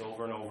mistakes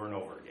over and over and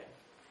over again.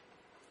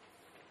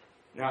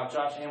 Now, if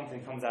Josh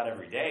Hamilton comes out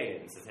every day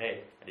and says,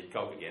 hey, I did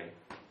coke again,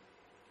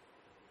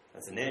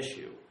 that's an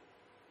issue.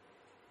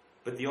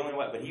 But he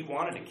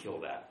wanted to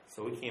kill that.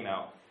 So he came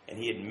out and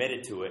he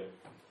admitted to it.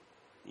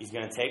 He's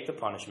going to take the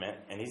punishment,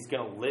 and he's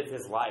going to live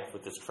his life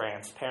with this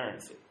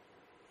transparency.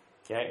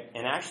 Okay?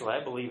 And actually,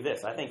 I believe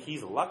this. I think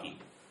he's lucky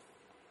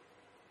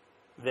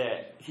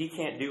that he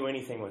can't do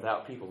anything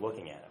without people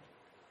looking at him.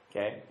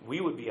 Okay?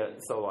 We would be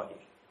so lucky.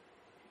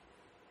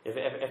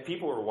 If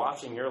people were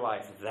watching your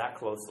life that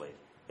closely,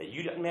 that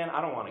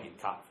I don't want to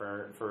get caught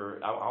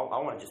I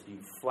want to just be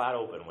flat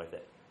open with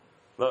it.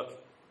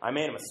 Look, I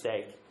made a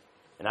mistake,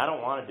 and I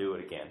don't want to do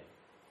it again.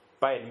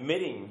 By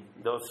admitting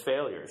those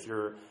failures,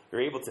 you're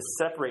able to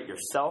separate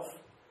yourself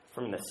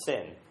from the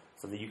sin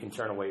so that you can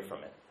turn away from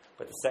it.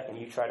 But the second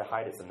you try to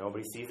hide it so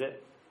nobody sees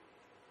it,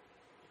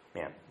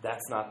 man,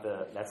 that's not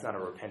a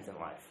repentant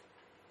life.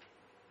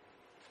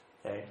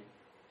 Okay?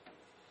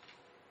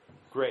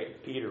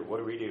 Great, Peter, what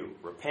do we do?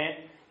 Repent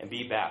and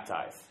be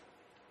baptized.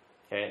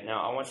 Okay,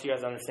 now I want you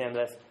guys to understand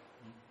this.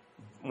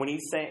 when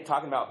he's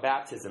talking about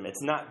baptism,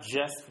 it's not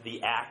just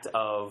the act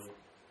of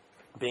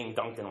being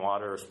dunked in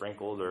water or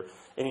sprinkled or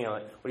any of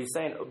it. What he's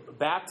saying,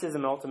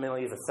 baptism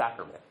ultimately is a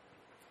sacrament,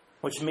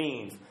 which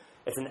means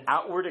it's an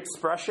outward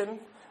expression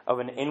of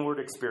an inward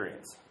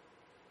experience.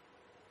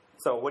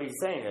 So what he's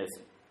saying is,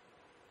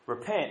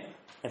 repent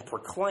and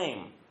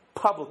proclaim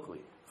publicly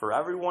for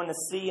everyone to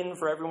see and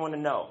for everyone to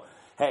know,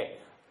 hey,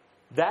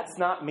 that's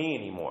not me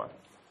anymore.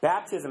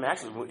 Baptism,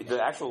 actually,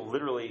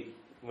 literally,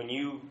 when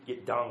you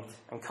get dunked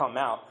and come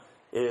out,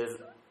 is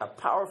a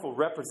powerful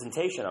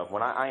representation of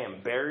when I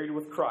am buried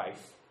with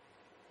Christ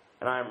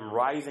and I am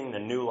rising to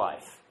new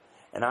life.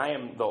 And I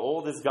am, the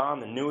old is gone,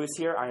 the new is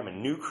here. I am a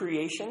new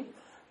creation.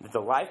 The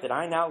life that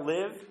I now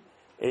live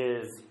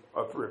is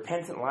a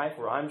repentant life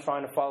where I'm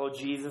trying to follow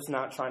Jesus,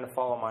 not trying to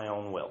follow my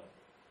own will.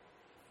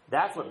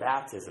 That's what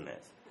baptism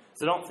is.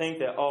 So don't think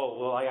that, oh,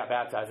 well, I got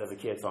baptized as a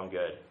kid, so I'm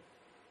good.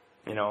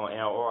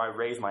 Or I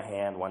raised my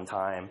hand one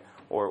time,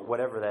 or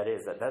whatever that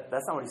is.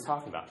 That's not what he's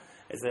talking about.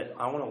 Is that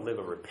I want to live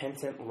a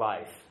repentant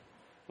life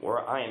where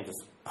I am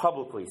just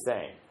publicly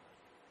saying,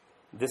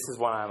 this is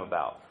what I'm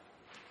about.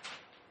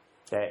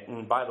 Okay?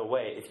 And by the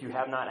way, if you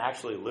have not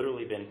actually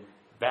literally been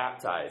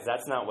baptized,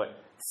 that's not what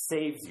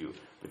saves you.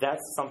 But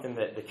that's something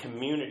that the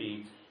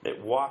community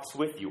that walks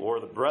with you, or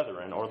the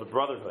brethren, or the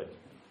brotherhood,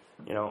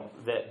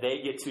 that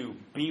they get to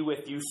be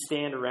with you,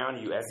 stand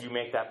around you as you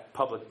make that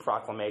public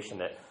proclamation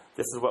that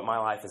this is what my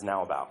life is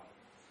now about.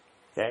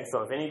 Okay?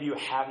 So if any of you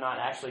have not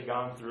actually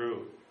gone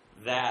through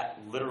that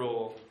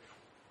literal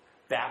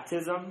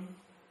baptism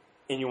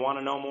and you want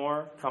to know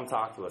more, come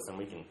talk to us and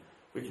we can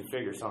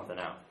figure something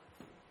out.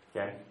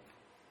 Okay?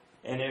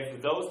 And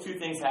if those two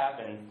things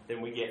happen,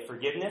 then we get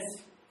forgiveness,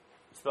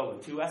 spelled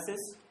with 2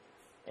 S's,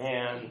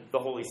 and the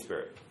Holy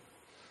Spirit.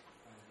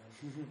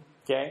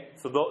 Okay?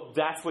 So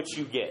that's what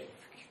you get.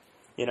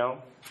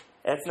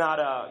 It's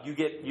not you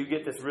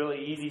get this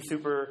really easy,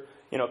 super,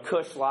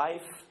 cush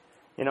life.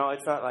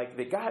 It's not like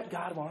that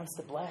God wants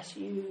to bless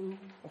you.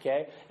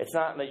 Okay? It's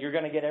not that you're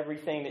going to get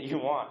everything that you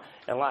want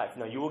in life.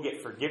 No, you will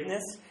get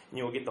forgiveness and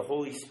you will get the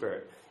Holy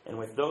Spirit. And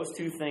with those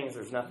two things,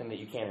 there's nothing that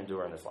you can't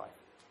endure in this life.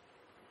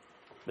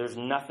 There's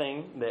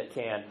nothing that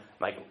can,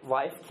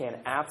 life can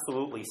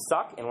absolutely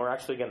suck, and we're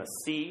actually going to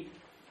see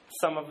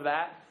some of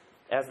that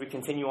as we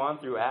continue on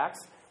through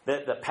Acts,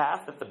 that the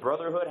path that the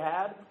Brotherhood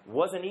had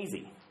wasn't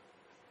easy.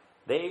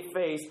 They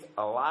faced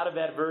a lot of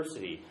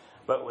adversity,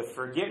 but with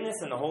forgiveness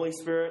and the Holy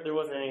Spirit, there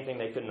wasn't anything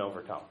they couldn't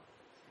overcome.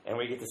 And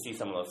we get to see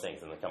some of those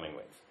things in the coming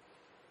weeks.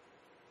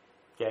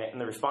 Okay, and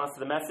the response to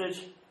the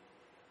message,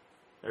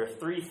 there are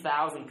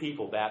 3,000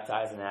 people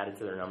baptized and added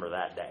to their number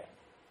that day.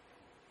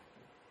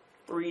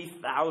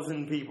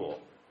 3,000 people.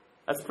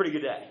 That's a pretty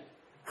good day.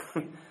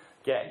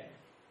 Okay.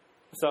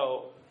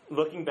 So,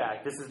 looking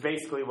back, this is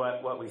basically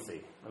what we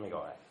see. Let me go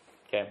ahead.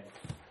 Okay.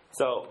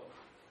 So,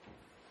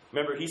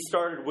 remember, he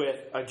started with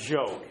a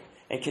joke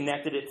and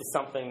connected it to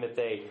something that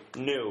they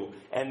knew.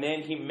 And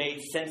then he made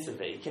sense of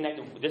it. He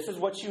connected, this is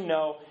what you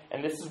know,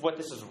 and this is what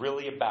this is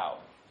really about.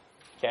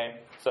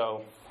 Okay.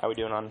 So, how are we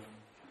doing on?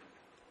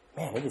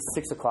 Man, it is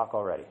 6 o'clock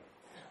already.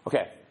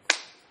 Okay.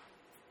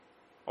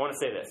 I want to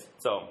say this.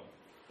 So,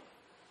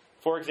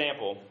 for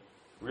example,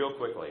 real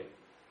quickly,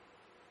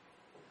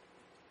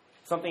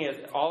 something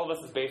that all of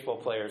us as baseball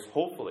players,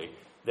 hopefully,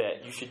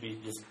 that you should be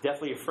just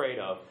deathly afraid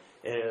of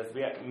is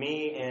we got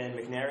me and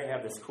McNary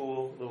have this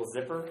cool little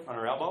zipper on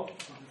our elbow.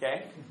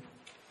 Okay?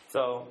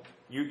 So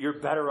you're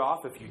better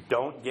off if you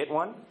don't get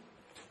one.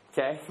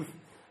 Okay?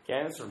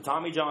 Okay, it's from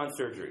Tommy John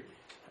surgery.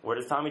 Where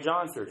does Tommy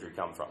John surgery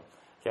come from?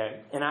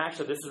 Okay? And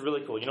actually, this is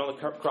really cool. You know the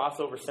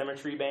crossover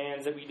symmetry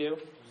bands that we do?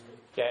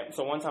 Okay?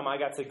 So one time I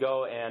got to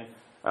go and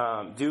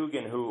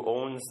Dugan, who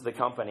owns the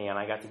company, and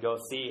I got to go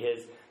see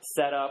his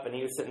setup, and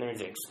he was sitting there and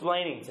he's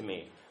explaining to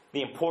me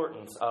the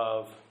importance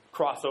of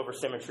crossover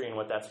symmetry and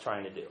what that's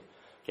trying to do.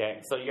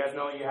 Okay, so you guys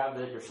know you have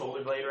your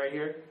shoulder blade right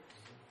here?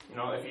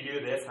 If you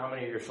do this, how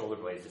many of your shoulder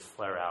blades just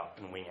flare out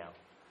and wing out?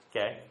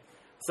 Okay,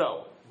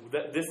 so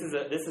this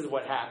is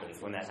what happens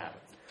when that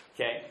happens.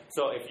 Okay,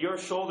 so if your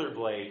shoulder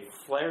blade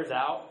flares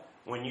out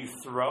when you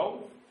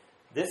throw,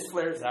 this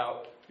flares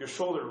out, your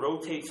shoulder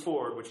rotates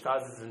forward, which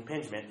causes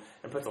impingement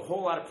and puts a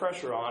whole lot of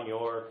pressure on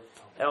your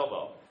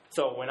elbow.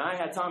 So when I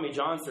had Tommy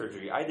John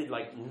surgery, I did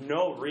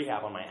no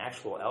rehab on my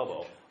actual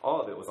elbow. All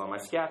of it was on my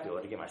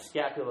scapula to get my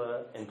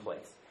scapula in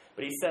place.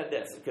 But he said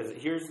this, because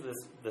here's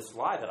this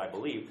lie that I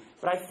believe,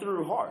 but I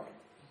threw hard.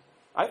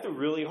 I threw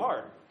really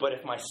hard. But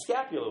if my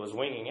scapula was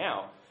winging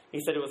out, he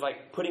said it was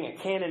like putting a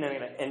cannon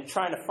in and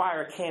trying to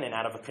fire a cannon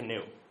out of a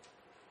canoe.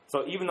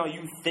 So even though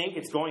you think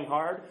it's going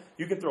hard,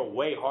 you can throw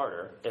way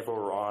harder if it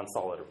were on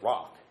solid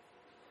rock.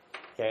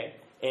 Okay?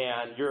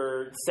 And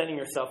you're setting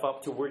yourself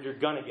up to where you're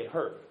going to get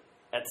hurt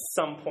at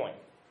some point.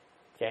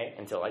 Okay?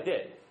 Until I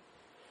did.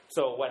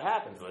 So what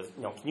happens was,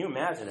 can you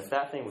imagine if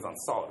that thing was on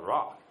solid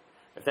rock?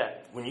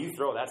 When you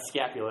throw, that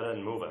scapula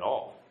doesn't move at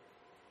all.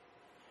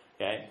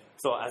 Okay?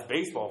 So as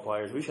baseball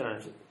players, we should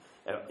understand,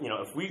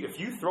 if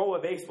you throw a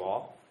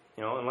baseball,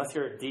 unless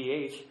you're a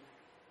DH,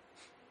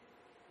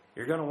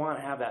 you're going to want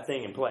to have that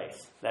thing in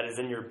place. That is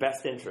in your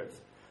best interest.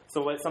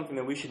 So what's something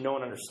that we should know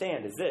and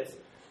understand is this,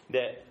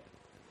 that,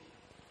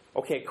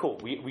 okay, cool,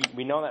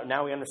 we know that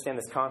now we understand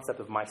this concept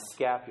of my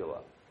scapula.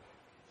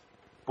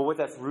 But what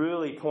that's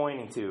really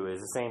pointing to is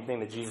the same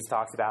thing that Jesus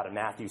talks about in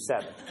Matthew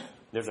 7.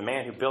 There's a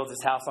man who builds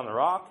his house on the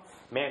rock,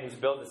 a man who's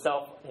built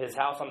his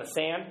house on the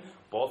sand.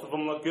 Both of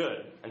them look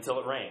good until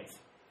it rains.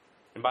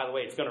 And by the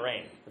way, it's going to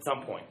rain at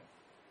some point.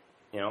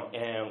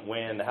 And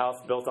when the house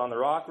built on the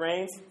rock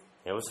rains,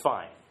 it was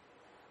fine.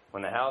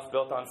 When the house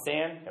built on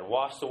sand, it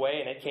washed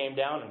away and it came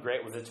down, and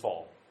great was its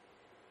fall.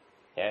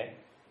 Okay?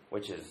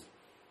 Which is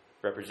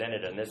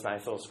represented in this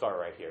nice little scar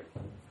right here.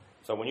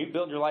 So when you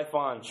build your life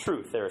on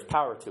truth, there is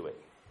power to it.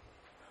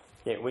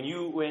 Okay, when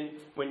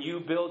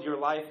you build your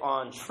life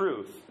on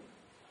truth,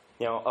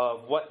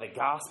 of what the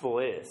gospel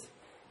is,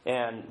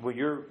 and when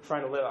you're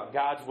trying to live out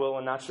God's will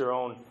and not your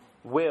own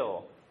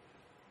will,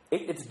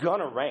 it's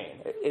going to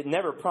rain. It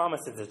never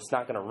promises it's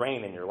not going to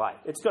rain in your life.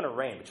 It's going to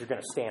rain, but you're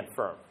going to stand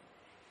firm.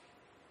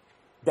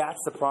 That's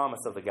the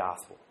promise of the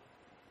gospel.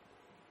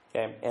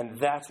 Okay? And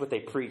that's what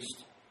they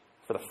preached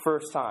for the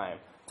first time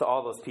to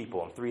all those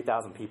people, and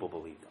 3,000 people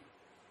believed them.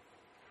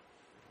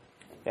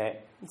 Okay?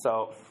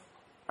 So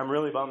I'm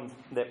really bummed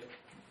that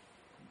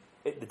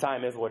the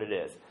time is what it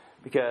is,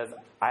 because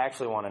I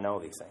actually want to know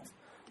these things.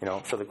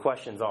 So the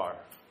questions are,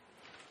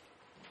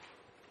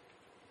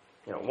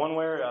 one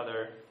way or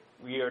other,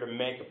 we're going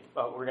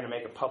to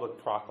make a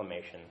public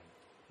proclamation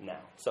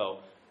now. So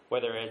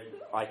whether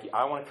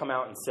I want to come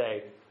out and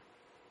say,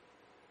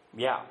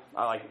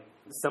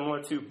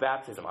 similar to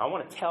baptism, I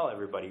want to tell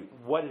everybody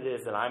what it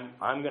is that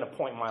I'm going to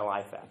point my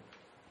life at.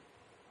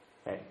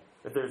 Okay?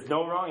 If there's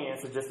no wrong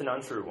answer, just an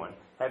untrue one.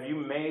 Have you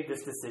made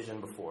this decision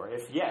before?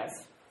 If yes,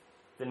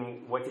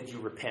 then what did you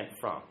repent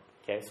from?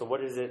 Okay, so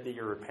what is it that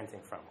you're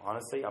repenting from?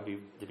 Honestly,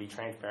 to be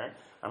transparent,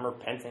 I'm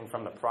repenting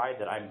from the pride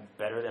that I'm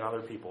better than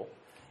other people,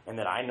 and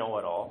that I know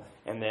it all,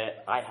 and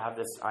that I have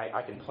this,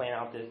 I can plan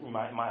out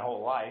my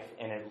whole life,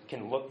 and it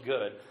can look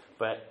good,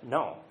 but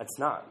no, it's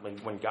not.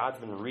 When God's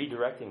been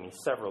redirecting me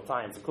several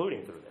times,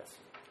 including through this.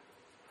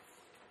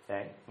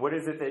 Okay, what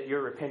is it that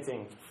you're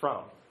repenting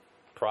from?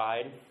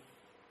 Pride?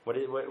 What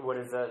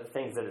is the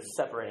things that are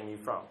separating you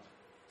from?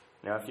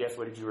 Now, if yes,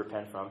 what did you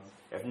repent from?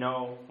 If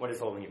no, what is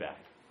holding you back?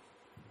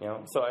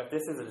 So if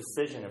this is a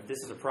decision, if this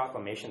is a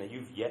proclamation that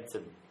you've yet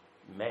to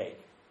make,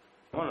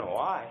 I want to know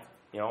why.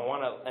 I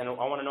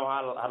want to know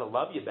how to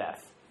love you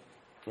best.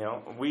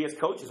 We as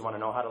coaches want to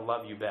know how to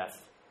love you best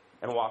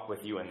and walk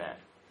with you in that.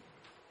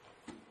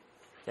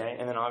 Okay,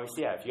 and then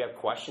obviously, if you have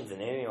questions in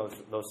any of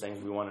those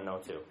things, we want to know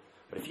too.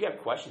 But if you have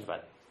questions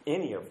about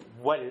any of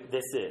what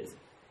this is,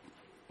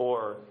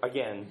 or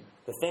again,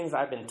 the things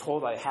I've been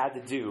told I had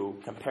to do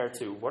compared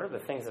to what are the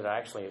things that I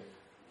actually,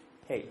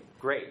 hey,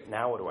 great,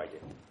 now what do I do?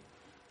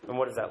 And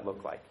what does that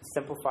look like?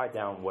 Simplify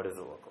down, what does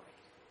it look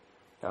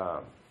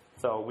like?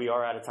 So we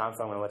are out of time,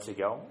 so I'm going to let you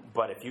go.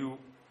 But if you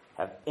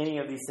have any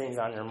of these things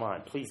on your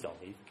mind, please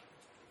don't leave.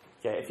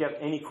 Okay, if you have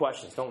any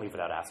questions, don't leave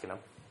without asking them.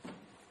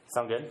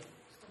 Sound good?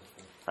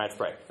 All right, let's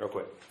pray real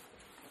quick.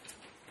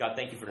 God,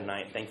 thank you for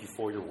tonight. Thank you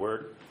for your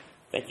word.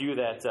 Thank you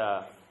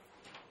that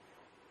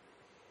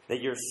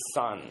your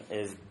Son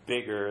is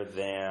bigger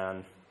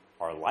than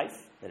our life,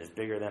 that is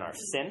bigger than our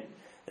sin,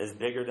 that is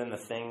bigger than the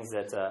things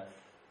that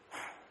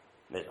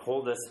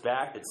hold us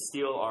back, that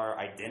steal our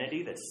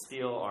identity, that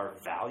steal our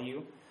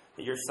value,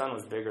 that your Son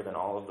was bigger than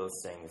all of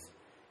those things.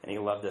 And he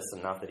loved us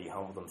enough that he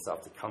humbled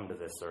himself to come to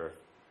this earth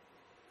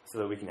so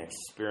that we can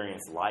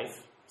experience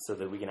life, so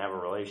that we can have a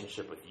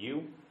relationship with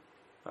you.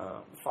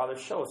 Father,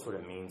 show us what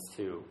it means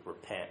to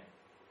repent.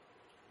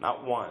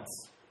 Not once,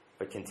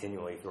 but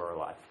continually through our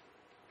life.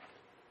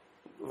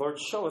 Lord,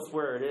 show us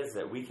where it is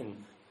that we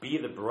can be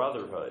the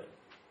brotherhood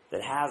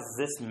that has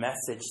this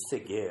message to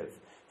give,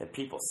 that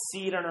people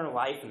see it in our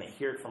life and they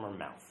hear it from our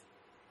mouth.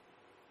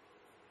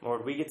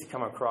 Lord, we get to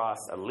come across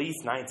at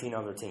least 19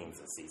 other teams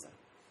this season.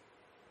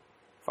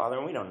 Father,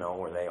 and we don't know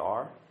where they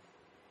are.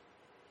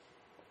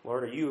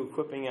 Lord, are you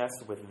equipping us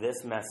with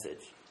this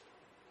message?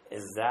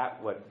 Is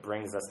that what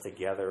brings us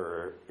together,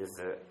 or is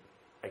it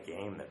a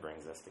game that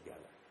brings us together?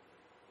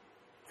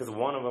 Because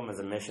one of them is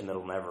a mission that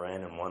will never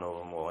end, and one of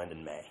them will end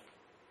in May.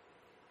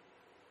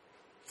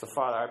 So,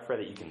 Father, I pray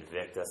that you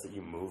convict us, that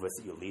you move us,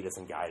 that you lead us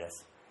and guide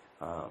us.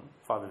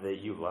 Father, that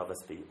you love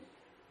us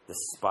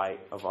despite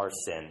of our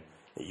sin,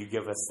 that you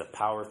give us the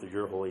power through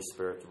your Holy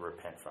Spirit to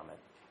repent from it.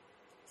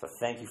 So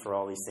thank you for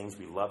all these things.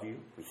 We love you.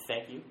 We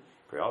thank you.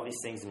 Pray all these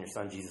things in your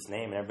Son, Jesus'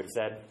 name. And everybody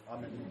said,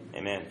 Amen.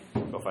 Amen.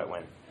 Go fight,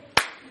 win.